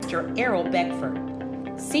Pastor Errol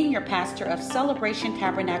Beckford, Senior Pastor of Celebration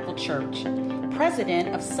Tabernacle Church,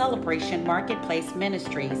 President of Celebration Marketplace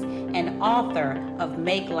Ministries, and author of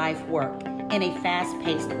Make Life Work in a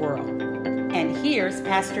Fast-Paced World. And here's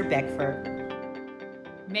Pastor Beckford.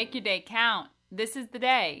 Make your day count. This is the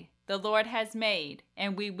day the Lord has made,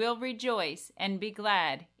 and we will rejoice and be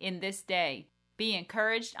glad in this day. Be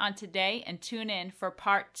encouraged on today and tune in for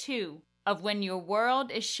part 2 of When Your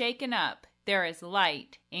World is Shaken Up, There is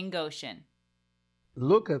Light in Goshen.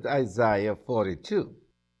 Look at Isaiah 42.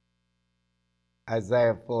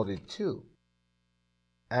 Isaiah 42.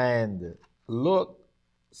 And look,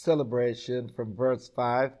 celebration from verse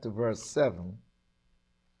 5 to verse 7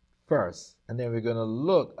 first. And then we're going to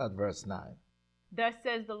look at verse 9. Thus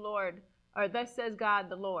says the Lord, or thus says God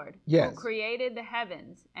the Lord, yes, who created the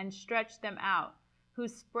heavens and stretched them out, who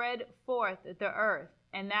spread forth the earth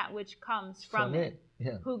and that which comes from it,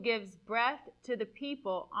 yeah, who gives breath to the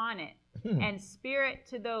people on it, and spirit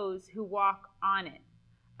to those who walk on it.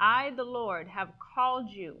 I, the Lord, have called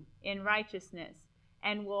you in righteousness,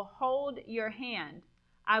 and will hold your hand.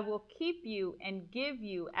 I will keep you and give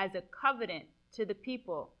you as a covenant to the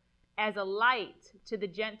people, as a light to the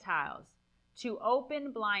Gentiles, to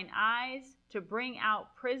open blind eyes, to bring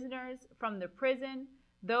out prisoners from the prison,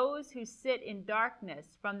 those who sit in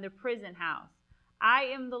darkness from the prison house. I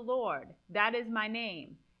am the Lord, that is my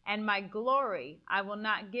name, and my glory I will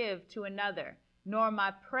not give to another, nor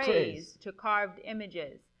my praise to carved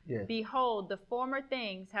images. Yes. Behold, the former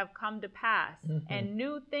things have come to pass, and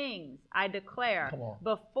new things I declare.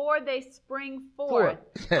 Before they spring forth,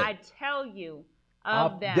 I tell you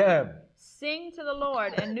of them. Sing to the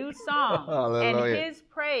Lord a new song, and his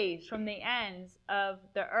praise from the ends of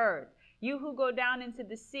the earth. You who go down into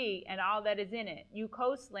the sea and all that is in it, you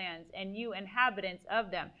coastlands and you inhabitants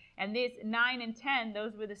of them. And these 9 and 10,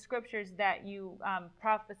 those were the scriptures that you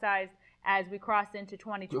prophesied as we crossed into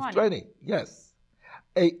 2020. Yes.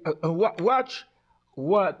 Watch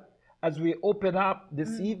what, as we open up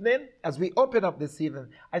this evening,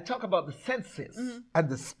 I talk about the senses and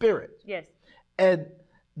the spirit. Yes. And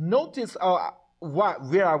notice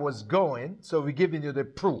where I was going, so we're giving you the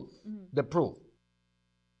proof. The proof.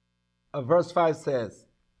 Verse 5 says,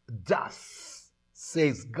 thus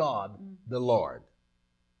says God the Lord.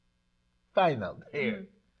 Final here.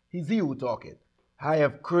 He's he who talking. I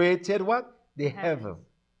have created what? The heaven.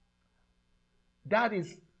 That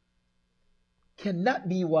is, cannot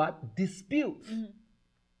be what? Dispute.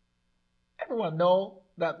 Everyone know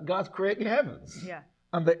that God's created heavens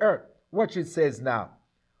and the earth. Watch it says now.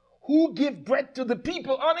 Who give breath to the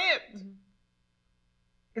people on it?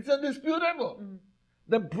 It's undisputable.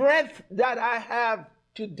 The breath that I have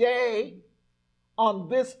today on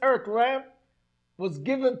this earth realm was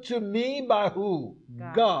given to me by who?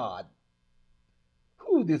 God.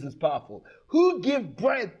 Who, this is powerful. Who give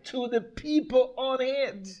breath to the people on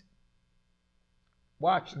it?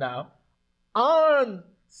 Watch now. On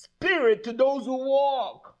spirit to those who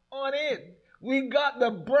walk on it. We got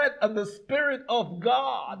the breath and the spirit of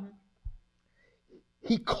God.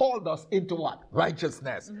 He called us into what?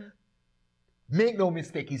 Righteousness. Make no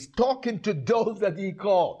mistake. He's talking to those that he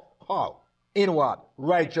called. How? In what?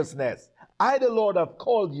 Righteousness. I, the Lord, have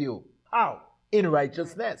called you. How? In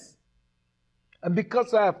righteousness. And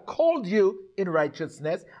because I have called you in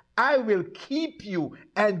righteousness, I will keep you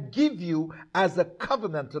and give you as a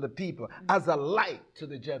covenant to the people, as a light to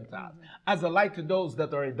the Gentiles, as a light to those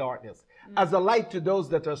that are in darkness, as a light to those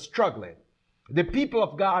that are struggling. The people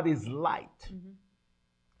of God is light,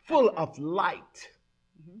 full of light,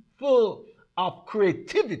 full of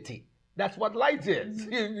creativity. That's what light is.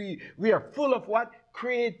 We are full of what?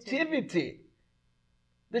 Creativity.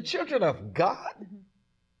 The children of God,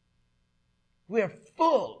 we are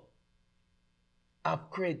full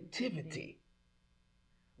of creativity.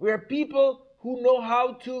 We are people who know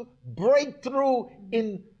how to break through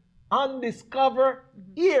in undiscovered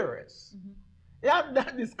areas. They have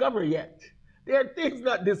not discovered yet. There are things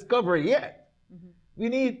not discovered yet. We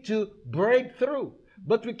need to break through.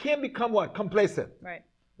 But we can't become what? Complacent. Right.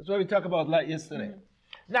 That's what we talked about yesterday.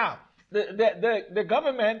 Now, the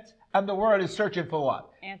government and the world is searching for what?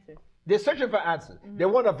 Answers. They're searching for answers. They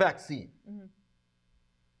want a vaccine.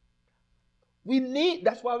 We need,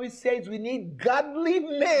 that's why we say we need godly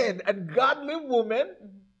men and godly women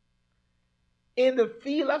in the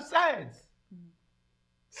field of science.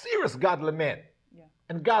 Serious godly men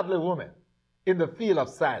and godly women in the field of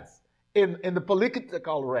science, in the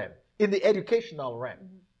political realm, in the educational realm,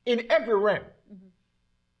 in every realm.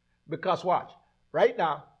 Because watch, right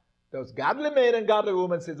now, those godly men and godly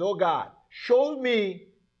women says, oh God, show me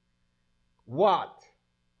what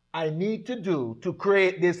I need to do to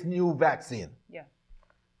create this new vaccine? Yeah.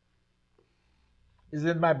 It's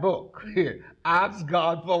in my book. Here. Ask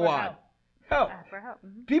God for what? Help. For help.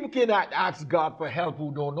 Mm-hmm. People cannot ask God for help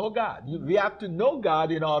who don't know God. We have to know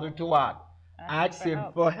God in order to what? Ask Him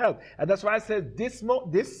for help. And that's why I said this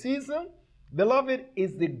season, beloved,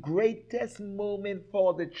 is the greatest moment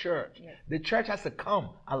for the church. Yes. The church has to come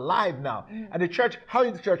alive now. And the church, how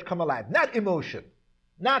does the church come alive? Not emotion,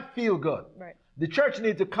 not feel good. Right. The church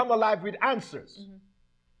needs to come alive with answers.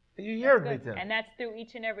 You heard me, Tim? And that's through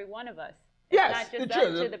each and every one of us. Yes, it's not just the up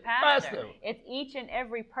church, to the pastor. pastor. It's each and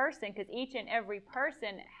every person, because each and every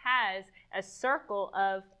person has a circle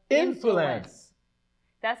of influence.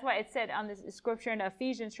 That's why it said on this scripture in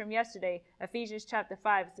Ephesians from yesterday, Ephesians chapter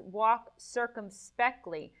 5, walk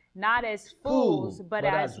circumspectly, not as fools, but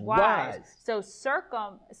as wise. So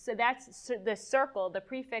that's the circle, the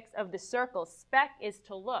prefix of the circle. Spec is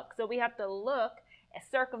to look. So we have to look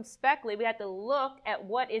circumspectly. We have to look at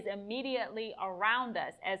what is immediately around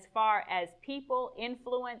us as far as people,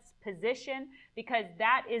 influence, position, because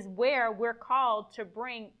that is where we're called to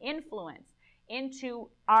bring influence into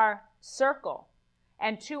our circle.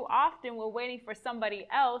 And too often we're waiting for somebody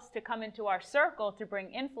else to come into our circle to bring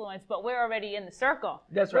influence, but we're already in the circle.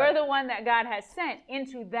 That's right. We're the one that God has sent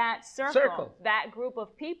into that circle, that group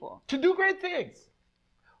of people. To do great things.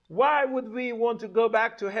 Why would we want to go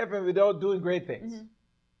back to heaven without doing great things?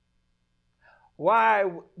 Why?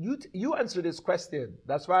 You answer this question.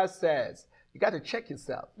 That's why it says you got to check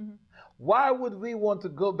yourself. Why would we want to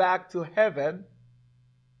go back to heaven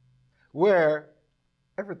where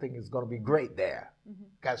everything is going to be great there?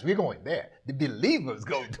 Because we're going there. The believers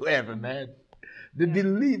going to heaven, man. The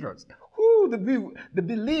believers. The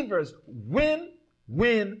believers win,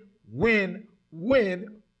 win, win,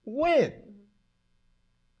 win, win.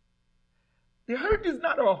 The earth is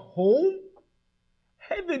not our home.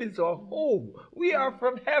 Heaven is our home. We are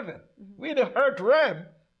from heaven. We're in the earth realm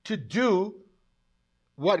to do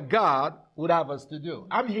what God would have us to do.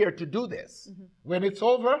 I'm here to do this. When it's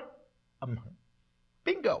over,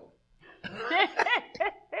 bingo.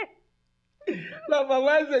 Like my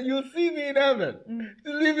wife said, you'll see me in heaven.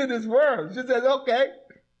 She's leaving this world. She says, okay,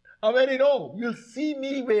 I'm heading home. You'll see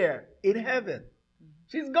me where? In heaven.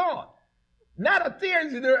 She's gone. Not a tear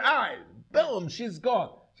in her eyes. Boom, she's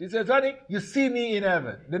gone. She says, honey, you see me in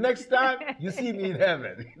heaven. The next time, you see me in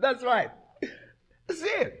heaven. That's right. That's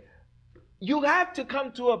it. You have to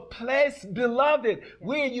come to a place, beloved,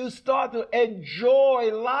 where you start to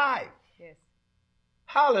enjoy life. Yes.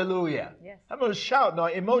 Hallelujah. Yes. I'm going to shout now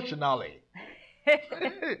emotionally.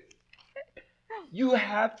 You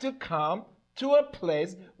have to come to a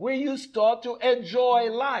place where you start to enjoy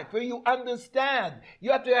life, where you understand.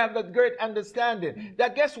 You have to have that great understanding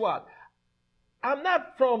that guess what? I'm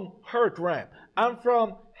not from earth realm. I'm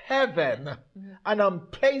from heaven. And I'm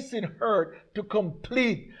placing earth to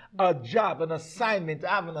complete a job, an assignment.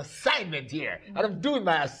 I have an assignment here. And I'm doing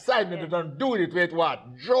my assignment and I'm doing it with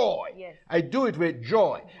what? Joy. Yes. I do it with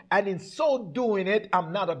joy. And in so doing it,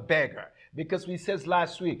 I'm not a beggar. Because we said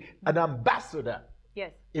last week, an ambassador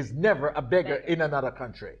is never a beggar in another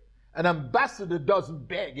country. An ambassador doesn't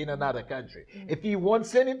beg in another country. If he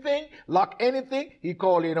wants anything, like anything, he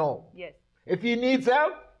call it home. Yes. If he needs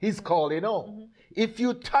help, he's calling home. If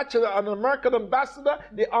you touch an American ambassador,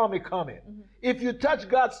 the army coming. If you touch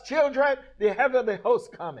God's children, the heavenly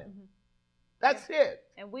host coming. That's it.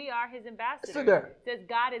 And we are his ambassadors. It says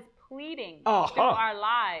God is pleading through our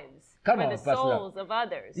lives for the souls of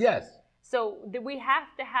others. Yes. So we have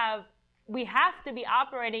to be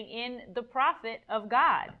operating in the prophet of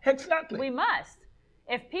God. Exactly. We must.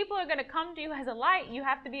 If people are going to come to you as a light, you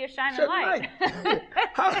have to be a shining light.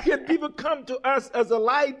 How can people come to us as a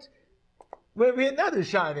light when we're not a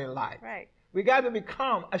shining light? Right. We got to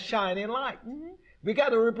become a shining light. We got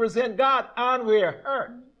to represent God on where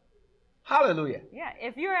earth. Hallelujah. Yeah.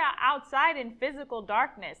 If you're outside in physical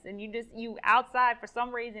darkness and you outside for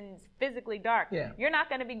some reason it's physically dark, you're not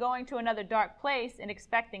going to be going to another dark place and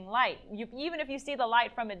expecting light. Even if you see the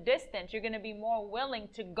light from a distance, you're going to be more willing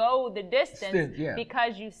to go the distance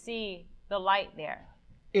because you see the light there.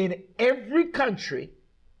 In every country,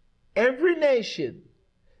 every nation,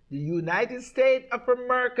 the United States of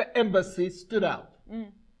America embassy stood out.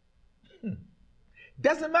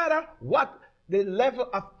 Doesn't matter what the level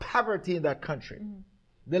of poverty in that country,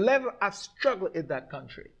 the level of struggle in that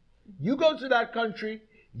country. You go to that country,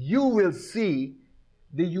 you will see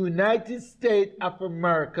the United States of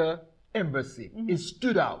America embassy. It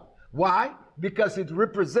stood out. Why? Because it's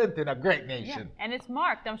representing a great Yeah. nation. And it's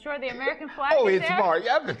marked. I'm sure the American flag Oh, is it's there. marked.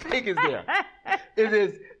 Everything is there. It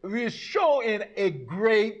is. We're showing a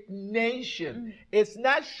great nation. It's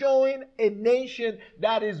not showing a nation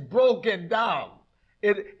that is broken down.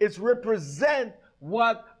 It's represent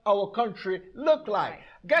what our country look like. Right.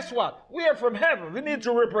 Guess what? We are from heaven. We need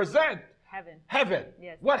to represent Heaven. heaven.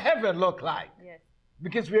 Yes. What heaven look like? Yes.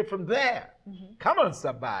 Because we're from there. Come on,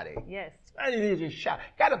 somebody. Yes. I need to shout.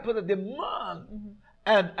 Got to put a demand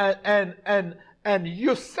and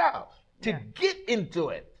yourself to get into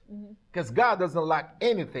it. Because God doesn't like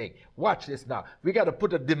anything. Watch this now. We got to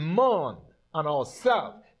put a demand on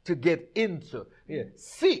ourselves to get into it.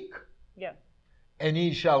 Seek, Yeah. and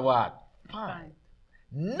ye shall what? Find.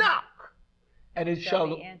 Knock, and it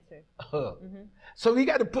Shall be answered. So we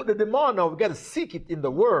got to put the demand on. We got to seek it in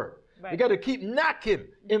the Word. Right. We got to keep knocking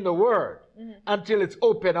in the Word until it's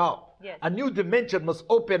open up. Yes. A new dimension must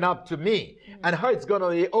open up to me. And how it's going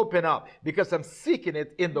to open up? Because I'm seeking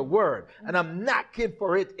it in the Word. And I'm knocking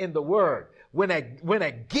for it in the Word. When I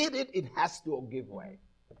get it, it has to give way.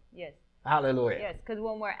 Yes. Hallelujah. Yes, because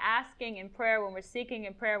when we're asking in prayer, when we're seeking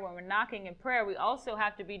in prayer, when we're knocking in prayer, we also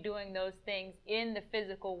have to be doing those things in the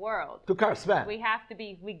physical world. To correspond. We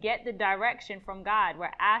get the direction from God.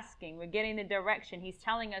 We're asking, we're getting the direction. He's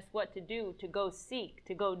telling us what to do, to go seek,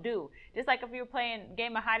 to go do. Just like if you were playing a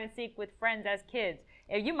game of hide and seek with friends as kids.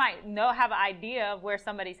 You might have an idea of where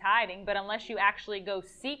somebody's hiding, but unless you actually go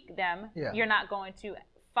seek them, you're not going to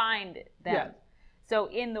find them. Yeah. So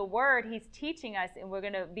in the Word, He's teaching us, and we're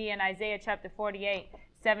going to be in Isaiah chapter 48,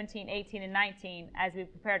 17, 18, and 19 as we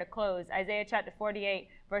prepare to close. Isaiah chapter 48,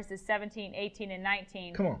 verses 17, 18, and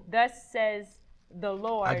 19. Come on. Thus says the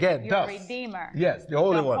Lord, Again, your thus. Redeemer, Yes, the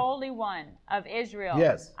Holy the One. Holy One of Israel.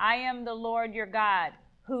 Yes. I am the Lord your God,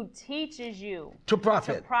 who teaches you To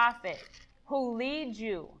profit. who leads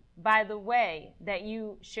you by the way that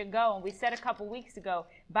you should go. And we said a couple weeks ago,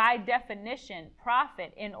 by definition,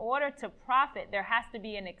 profit. In order to profit, there has to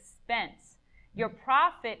be an expense. Your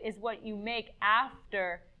profit is what you make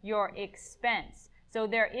after your expense. So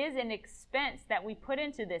there is an expense that we put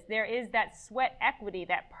into this. There is that sweat equity,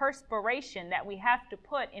 that perspiration that we have to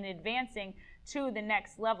put in advancing to the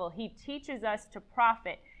next level. He teaches us to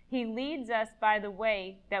profit. He leads us by the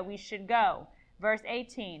way that we should go. Verse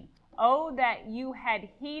 18, oh, that you had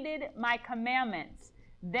heeded my commandments,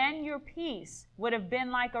 then your peace would have been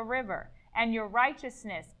like a river, and your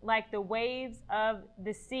righteousness like the waves of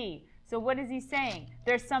the sea. So what is he saying?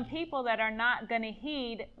 There's some people that are not going to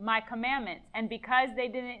heed my commandments. And because they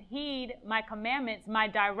didn't heed my commandments, my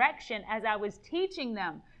direction as I was teaching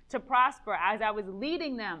them to prosper, as I was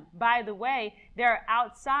leading them, by the way, they're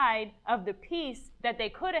outside of the peace that they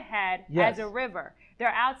could have had as a river. They're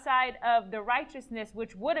outside of the righteousness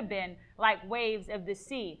which would have been like waves of the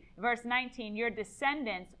sea. Verse 19, your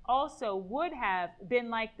descendants also would have been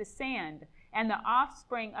like the sand, and the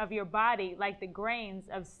offspring of your body like the grains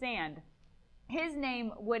of sand. His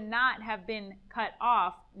name would not have been cut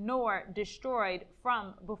off nor destroyed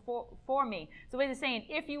from before me. So what is it saying?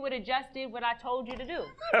 If you would have just did what I told you to do.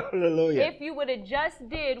 Hallelujah. If you would have just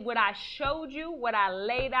did what I showed you, what I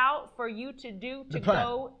laid out for you to do to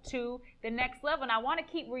go to the next level. And I want to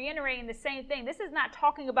keep reiterating the same thing. This is not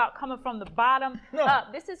talking about coming from the bottom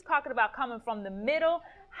up. This is talking about coming from the middle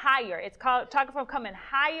higher. It's talking from coming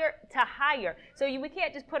higher to higher. So we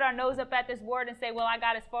can't just put our nose up at this word and say, well, I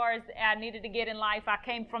got as far as I needed to get in life. I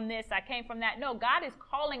came from this. I came from that. No, God is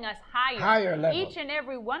calling us higher. Higher level. Each and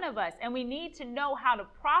every one of us. And we need to know how to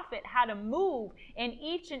profit, how to move in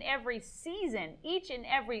each and every season, each and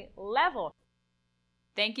every level.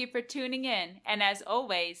 Thank you for tuning in. And as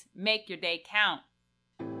always, make your day count.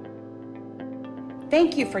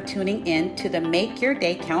 Thank you for tuning in to the Make Your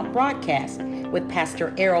Day Count broadcast with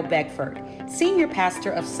Pastor Errol Beckford, Senior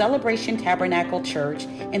Pastor of Celebration Tabernacle Church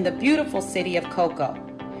in the beautiful city of Cocoa.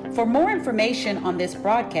 For more information on this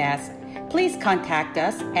broadcast, please contact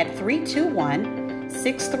us at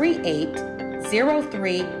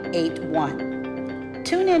 321-638-0381.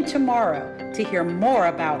 Tune in tomorrow to hear more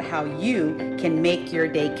about how you can make your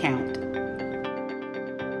day count.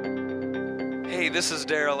 Hey, this is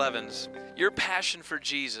Daryl Evans. Your passion for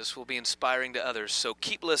Jesus will be inspiring to others, so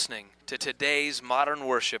keep listening to today's Modern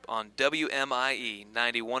Worship on WMIE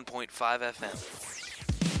 91.5 FM.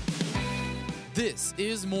 This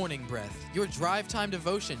is Morning Breath, your drive time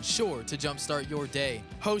devotion sure to jumpstart your day.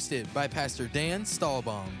 Hosted by Pastor Dan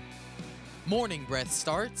Stahlbaum. Morning Breath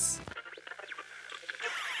starts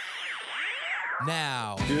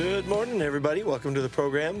now. Good morning, everybody. Welcome to the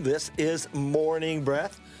program. This is Morning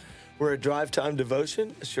Breath. We're a drive time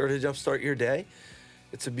devotion, sure to jumpstart your day.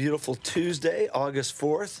 It's a beautiful Tuesday, August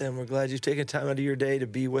 4th, and we're glad you've taken time out of your day to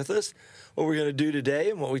be with us. What we're going to do today,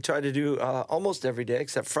 and what we try to do almost every day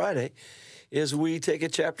except Friday, is we take a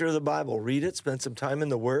chapter of the Bible, read it, spend some time in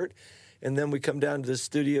the Word, and then we come down to the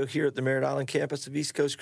studio here at the Merritt Island campus of East Coast